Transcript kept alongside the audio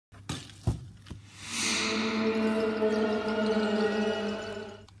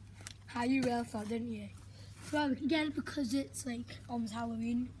yourself that, didn't you? Well, we can get it because it's like almost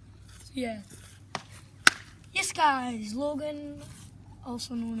Halloween. So yeah. Yes guys, Logan,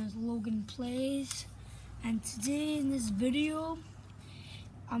 also known as Logan Plays, and today in this video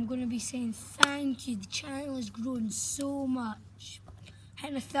I'm going to be saying thank you. The channel has grown so much,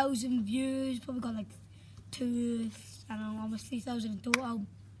 hitting 1,000 views, probably got like almost 3,000 in total.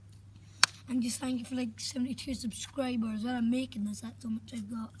 And just thank you for like 72 subscribers. When I'm making this, that's how much I've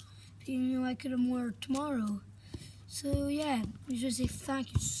got. But, you know, I could have more tomorrow. So yeah, I just say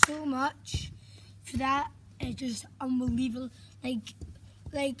thank you so much for that. It's just unbelievable.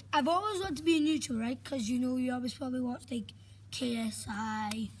 Like I've always wanted to be a YouTuber, right? Because you know you always probably watch like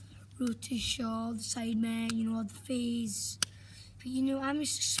KSI, Road to Shaw, The Sidemen, you know, all the FaZe. But you know, I'm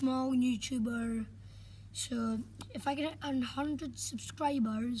just a small YouTuber. So if I get 100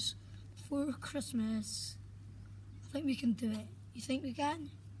 subscribers before Christmas, I think we can do it. You think we can?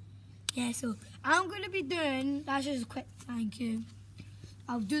 Yeah, so I'm going to be doing, that's just a quick thank you.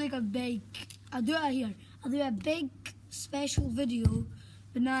 I'll do like a big, I'll do it here. I'll do a big special video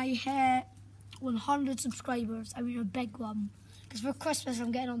when I hit 100 subscribers. I mean a big one. Because for Christmas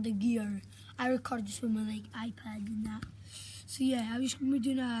I'm getting all the gear. I record this with my like iPad and that. So yeah, I'm just going to be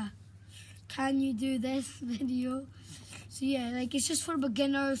doing a can you do this video. So yeah, like it's just for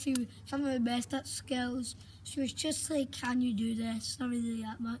beginners who some of the best at skills. So it's just like can you do this, not really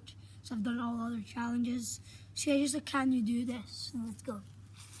that much. So I've done all other challenges. So yeah, just like can you do this. So let's go.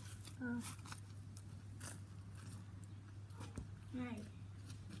 Right.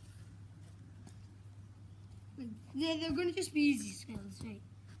 Yeah, they're gonna just be easy skills, right?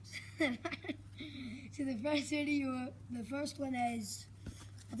 So the first video, the first one is,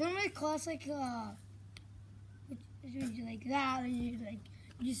 I don't really class like like that, and you like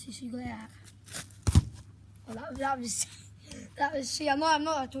you just go like that. Oh, that was. See, I'm not.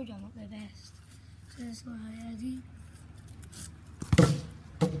 I told you I'm not the best. So let's go ready.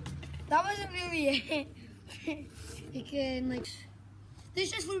 That wasn't really it. You can like. This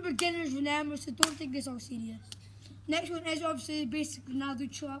is just for beginners, remember. So don't take this all serious. Next one is obviously basic Ronaldo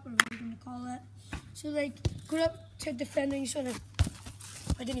chop, or whatever you're gonna call it. So like go up to defending, sort of.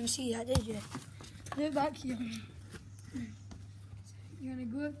 I didn't even see that, did you? Do it back here. You're gonna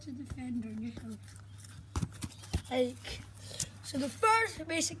go up to defender and just go. Like, so the first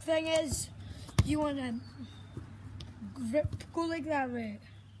basic thing is you wanna go like that, right?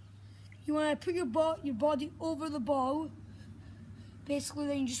 You wanna put your body over the ball. Basically,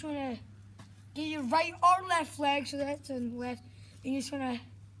 then you just wanna get your right or left leg, so that's on the left, and you just wanna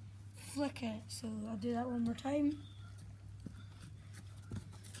flick it. So I'll do that one more time.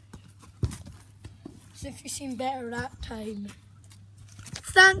 So if you seem better that time.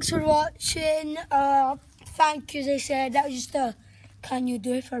 Thanks for watching. Thank you, as I said, that was just a can you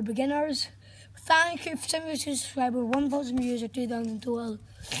do it for beginners. Thank you for 72 subscribers, 1,000 views or 2,000 total.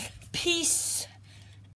 Peace.